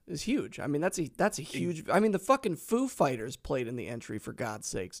Minnesota is huge. I mean, that's a huge. I mean, the fucking Foo Fighters played in the entry, for God's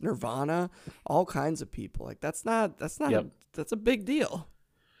sakes. Nirvana, all kinds of people. Like that's a big deal.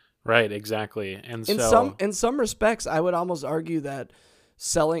 Right, exactly. And in some respects, I would almost argue that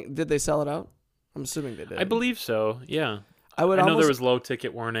did they sell it out? I'm assuming they did. I believe so. Yeah. I know there was low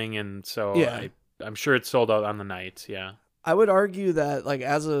ticket warning, and so I'm sure it sold out on the night. Yeah. I would argue that, like,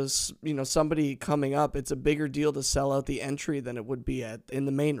 as a somebody coming up, it's a bigger deal to sell out the entry than it would be in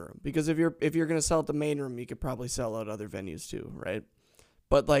the main room, because if you're gonna sell out the main room, you could probably sell out other venues too, right?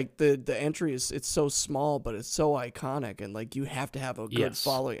 But like the entry it's so small, but it's so iconic, and like you have to have a good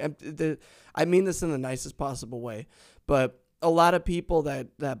following. I mean this in the nicest possible way, but a lot of people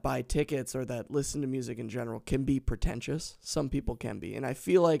that buy tickets or that listen to music in general can be pretentious. Some people can be. And I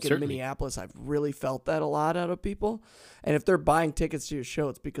feel like in Minneapolis, I've really felt that a lot out of people. And if they're buying tickets to your show,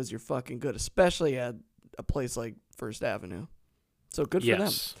 it's because you're fucking good, especially at a place like First Avenue. So good for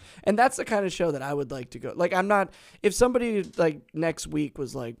them. And that's the kind of show that I would like to go. Like, if somebody like next week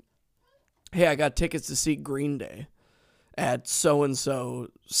was like, hey, I got tickets to see Green Day at so-and-so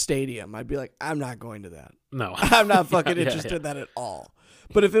stadium, I'd be like, I'm not going to that. No. I'm not fucking interested in that at all.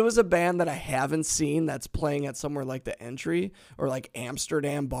 But if it was a band that I haven't seen that's playing at somewhere like the Entry or like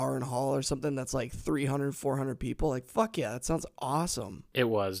Amsterdam Bar and Hall or something that's like 300, 400 people, like, fuck yeah, that sounds awesome. It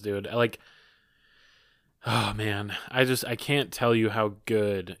was, dude. Like, oh, man. I can't tell you how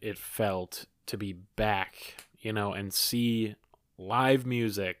good it felt to be back, and see live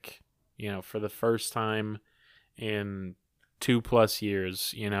music, for the first time in 2+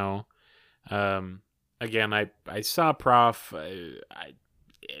 years, Again, I saw Prof.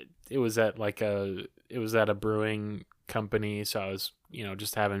 It was at a brewing company, so I was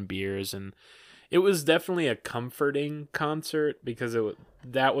just having beers, and it was definitely a comforting concert because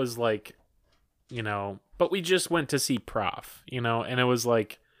that was like, but we just went to see Prof, and it was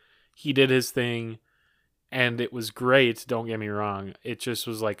like he did his thing, and it was great. Don't get me wrong. It just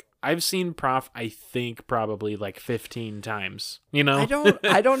was like, I've seen Prof, I think, probably like 15 times. I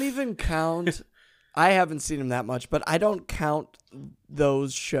don't even count. I haven't seen him that much, but I don't count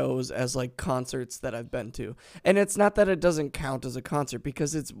those shows as like concerts that I've been to. And it's not that it doesn't count as a concert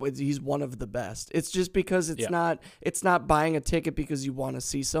because he's one of the best. It's just because it's not buying a ticket because you want to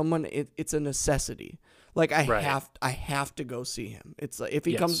see someone. It's a necessity. Like I have to go see him. It's like if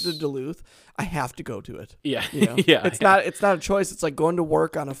he comes to Duluth, I have to go to it. Yeah. It's not a choice. It's like going to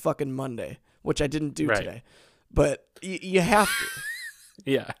work on a fucking Monday, which I didn't do today. But you have to.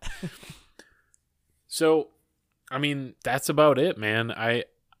 Yeah. So, I mean, that's about it, man.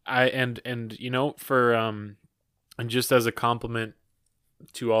 And for and just as a compliment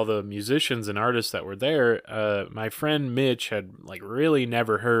to all the musicians and artists that were there, my friend Mitch had like really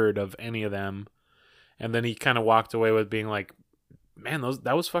never heard of any of them, and then he kind of walked away with being like, "Man,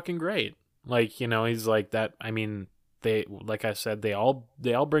 that was fucking great." Like, he's like that. I mean, like I said, they all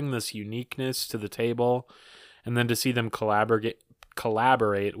bring this uniqueness to the table, and then to see them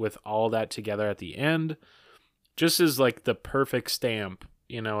collaborate with all that together at the end just is like the perfect stamp,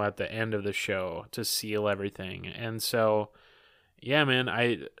 at the end of the show to seal everything. And so, yeah, man,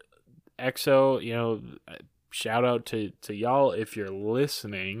 EXO, shout out to y'all if you're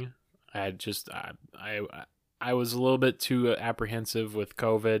listening. I was a little bit too apprehensive with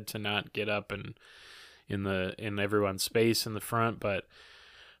COVID to not get up and in everyone's space in the front, but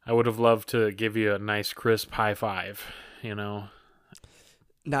I would have loved to give you a nice crisp high five, you know.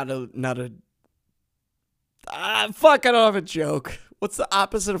 Fuck, I don't have a joke. What's the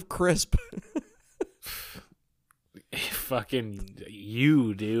opposite of crisp? Fucking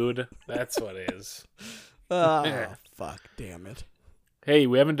you, dude. That's what it is. Oh, fuck, damn it. Hey,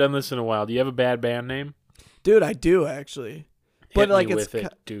 we haven't done this in a while. Do you have a bad band name? Dude, I do actually. But Hit like me it's with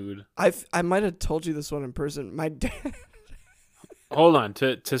it, dude. I might have told you this one in person. My dad. Hold on,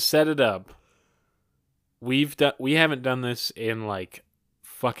 to set it up. We haven't done this in like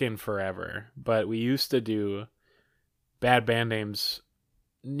fucking forever, but we used to do bad band names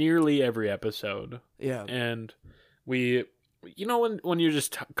nearly every episode. Yeah. And we, you know, when you're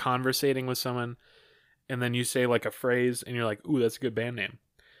just conversating with someone and then you say like a phrase and you're like, ooh, that's a good band name.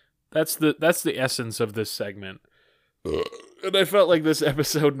 That's the essence of this segment. And I felt like this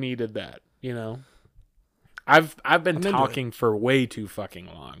episode needed that, you know? I've been talking for way too fucking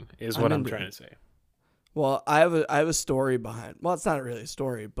long, is what I'm trying to say. Well, I have a story behind. Well, it's not really a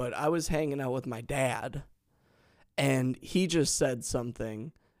story, but I was hanging out with my dad, and he just said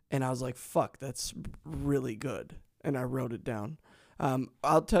something, and I was like, "Fuck, that's really good," and I wrote it down.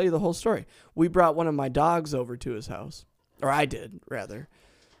 I'll tell you the whole story. We brought one of my dogs over to his house, or I did rather,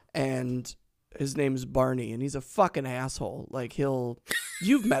 and his name's Barney, and he's a fucking asshole. Like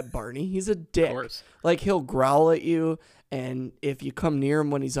you've met Barney. He's a dick. Of course. Like he'll growl at you, and if you come near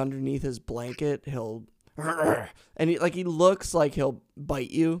him when he's underneath his blanket, he'll, and he looks like he'll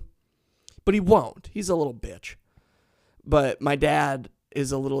bite you, but he won't. He's a little bitch. But my dad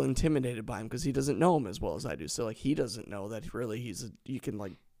is a little intimidated by him because he doesn't know him as well as I do. So like he doesn't know that really you can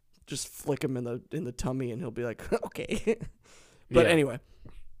like just flick him in the tummy and he'll be like, okay. But anyway.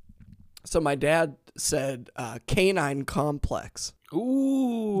 So my dad said canine complex.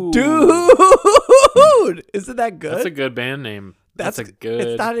 Ooh. Dude, isn't that good? That's a good band name. That's a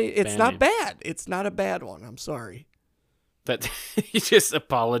good It's not name. bad. It's not a bad one. I'm sorry. That he's just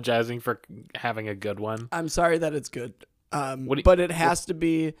apologizing for having a good one. I'm sorry that it's good. But it has to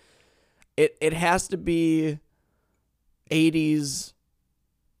be it has to be 80s.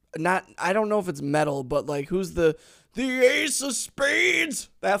 Not I don't know if it's metal, but like who's the Ace of Spades?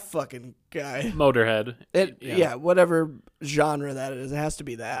 That fucking guy. Motorhead. Yeah, whatever genre that is, it has to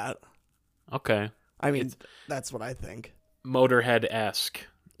be that. Okay. I mean, that's what I think. Motorhead-esque.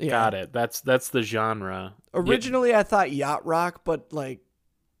 Yeah. Got it. That's the genre. Originally, I thought yacht rock, but like,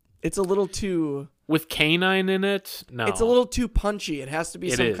 it's a little too. With canine in it, no. It's a little too punchy. It has to be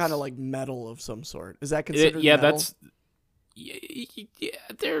some is. kind of like metal of some sort. Is that considered? Yeah, metal? that's.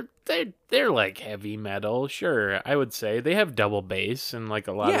 Yeah, they're like heavy metal. Sure, I would say they have double bass and like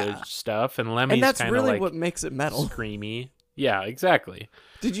a lot of stuff. And Lemmy's and that's kind of really like what makes it metal. Screamy. Yeah, exactly.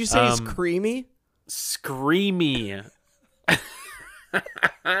 Did you say he's creamy? Screamy.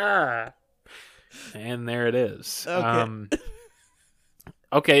 And there it is.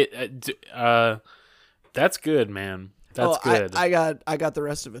 Okay. That's good, man. That's good. I got the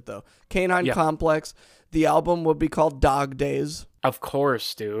rest of it though. Canine Complex. The album would be called Dog Days. Of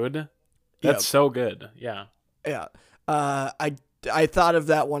course, dude. That's so good. Yeah. Yeah. I thought of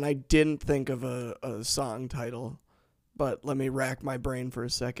that one. I didn't think of a song title, but let me rack my brain for a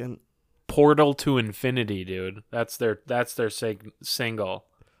second. Portal to Infinity, dude. That's their single.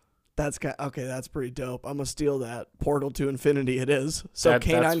 Okay, that's pretty dope. I'm gonna steal that. Portal to Infinity it is. So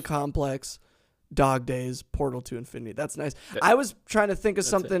Canine Complex, Dog Days, Portal to Infinity. That's nice. I was trying to think of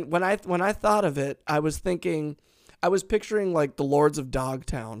something when I thought of it. I was picturing like the Lords of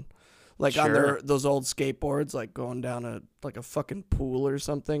Dogtown, like on those old skateboards, like going down a fucking pool or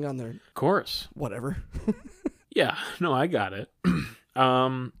something on their. Of course. Whatever. Yeah. No, I got it.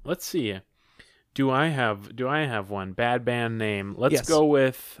 Let's see. Do I have one bad band name? Let's go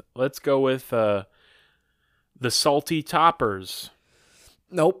with the Salty Toppers.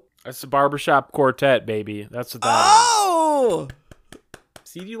 Nope. That's the Barbershop Quartet, baby. That's what that is.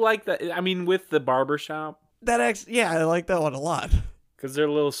 See, do you like that? I mean, with the barbershop? I like that one a lot. Because they're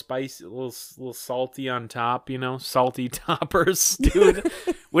a little spicy, a little salty on top, you know? Salty Toppers, dude.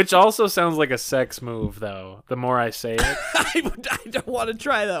 Which also sounds like a sex move, though, the more I say it. I don't want to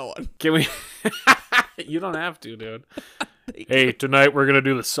try that one. Can we? You don't have to, dude. Hey, tonight we're going to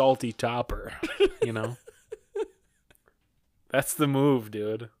do the Salty Topper, you know? That's the move,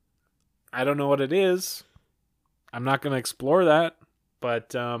 dude. I don't know what it is. I'm not going to explore that.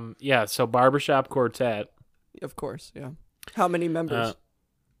 But, so Barbershop Quartet. Of course, yeah. How many members?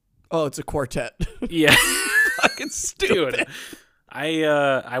 It's a quartet. Yeah. Fucking stupid. Dude,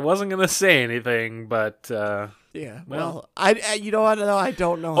 I wasn't gonna say anything, but Yeah. well. Well, I you know what? No, I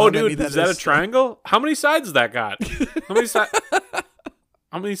don't know. Oh, How many dude, is that a triangle? How many sides does that got? How many sides?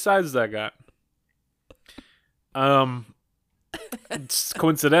 How many sides does that got?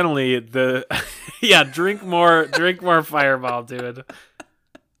 Coincidentally, drink more Fireball, dude.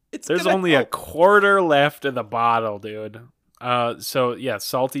 There's only a quarter left in the bottle, dude. So yeah,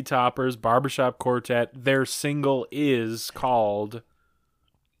 Salty Toppers, Barbershop Quartet. Their single is called.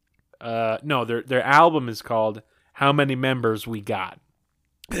 No, their album is called "How Many Members We Got."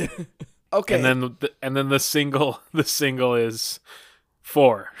 Okay. And then the single is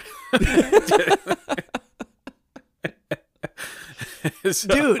 4. So,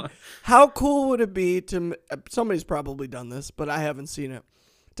 dude, how cool would it be to? Somebody's probably done this, but I haven't seen it.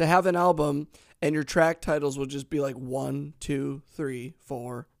 To have an album and your track titles will just be like 1, 2, 3,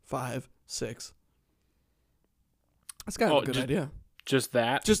 4, 5, 6. That's kind of a good idea. Just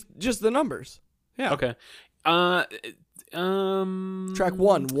that? Just the numbers. Yeah. Okay. Track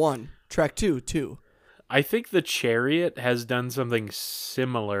 1. Track 2. I think the Chariot has done something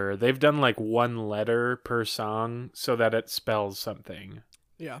similar. They've done like 1 letter per song so that it spells something.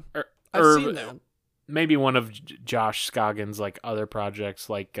 Yeah. I've seen that. Maybe one of Josh Scoggins' like other projects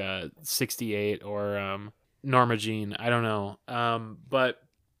like 68 or Norma Jean. I don't know. But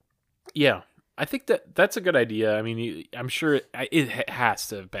yeah, I think that's a good idea. I mean, I'm sure it has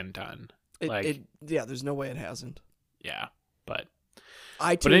to have been done. There's no way it hasn't. Yeah, but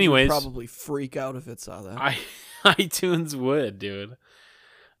iTunes would probably freak out if it saw that. iTunes would, dude.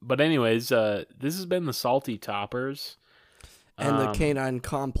 But anyways, this has been the Salty Toppers. And the Canine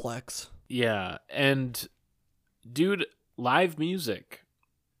Complex. Yeah, and dude, live music.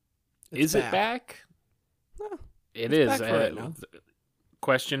 Is it back? No, it is. Back for right now.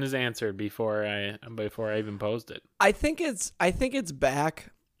 Question is answered before I even posed it. I think it's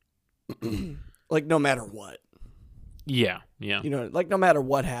back like no matter what. Yeah. You know, like no matter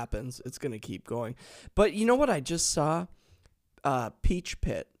what happens, it's going to keep going. But you know what I just saw? Peach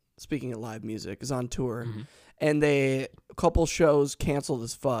Pit, speaking of live music, is on tour. Mm-hmm. And a couple shows canceled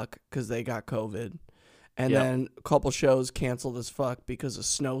as fuck because they got COVID. And then a couple shows canceled as fuck because of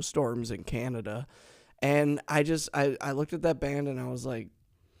snowstorms in Canada. And I looked at that band and I was like,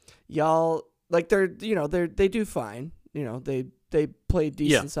 y'all, like they do fine. You know, they play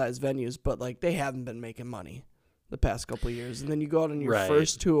decent sized venues, but like they haven't been making money the past couple of years. And then you go out on your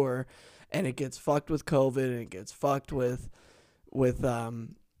first tour and it gets fucked with COVID and it gets fucked with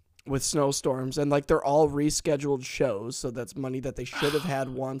snowstorms, and like they're all rescheduled shows, so that's money that they should have had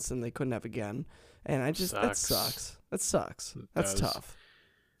once and they couldn't have again. And that sucks. That's tough.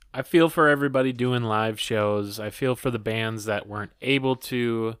 I feel for everybody doing live shows. I feel for the bands that weren't able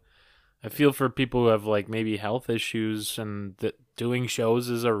to. I feel for people who have like maybe health issues and that doing shows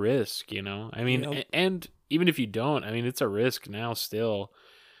is a risk, you know? I mean, and even if you don't, I mean, it's a risk now still.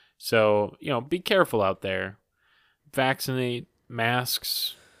 So, you know, be careful out there. Vaccinate,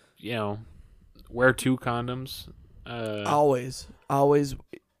 masks, you know, wear 2 condoms. Always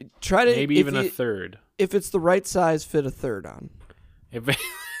try to maybe even a third. If it's the right size, fit a third on.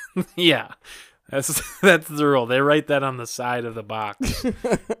 Yeah, that's the rule. They write that on the side of the box.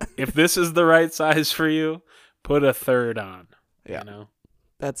 If this is the right size for you, put a third on. Yeah, you know,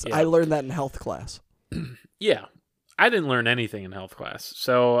 I learned that in health class. Yeah. I didn't learn anything in health class,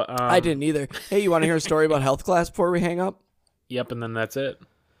 so I didn't either. Hey, you want to hear a story about health class before we hang up? Yep, and then that's it.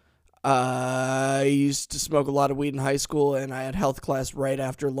 I used to smoke a lot of weed in high school, and I had health class right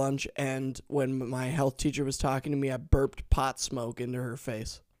after lunch, and when my health teacher was talking to me, I burped pot smoke into her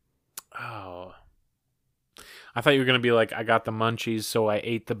face. Oh. I thought you were going to be like, I got the munchies, so I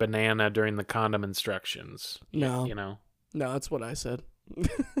ate the banana during the condom instructions. No. You know? No, that's what I said.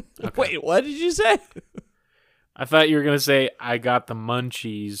 Okay. Wait, what did you say? I thought you were going to say, I got the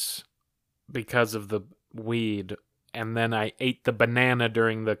munchies because of the weed, and then I ate the banana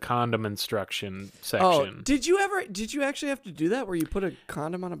during the condom instruction section. Oh, did you actually have to do that where you put a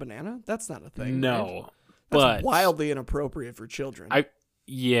condom on a banana? That's not a thing. No. Right? But that's wildly inappropriate for children.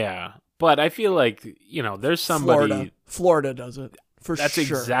 Yeah. But I feel like, you know, there's somebody. Florida does it. That's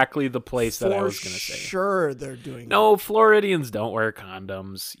sure. Exactly the place that I was going to say. Sure, they're doing No, Floridians don't wear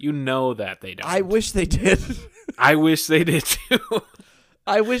condoms. You know that they don't. I wish they did. I wish they did too.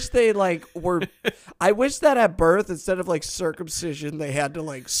 I wish they were. I wish that at birth, instead of circumcision, they had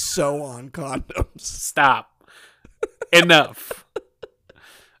to sew on condoms. Stop. Enough.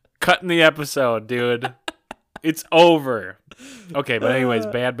 Cutting the episode, dude. It's over. Okay, but anyways,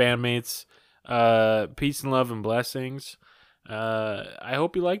 bad bandmates. Peace and love and blessings. I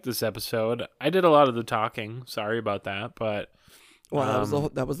hope you liked this episode. I did a lot of the talking. Sorry about that, but Well,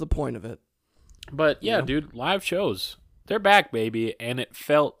 that was the point of it. But yeah, dude, live shows. They're back, baby, and it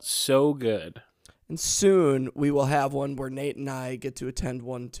felt so good. And soon we will have one where Nate and I get to attend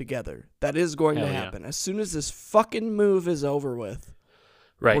one together. That is going to happen. As soon as this fucking move is over with,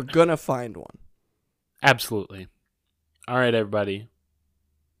 we're going to find one. Absolutely. All right, everybody.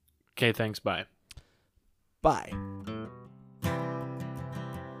 Okay, thanks. Bye. Bye.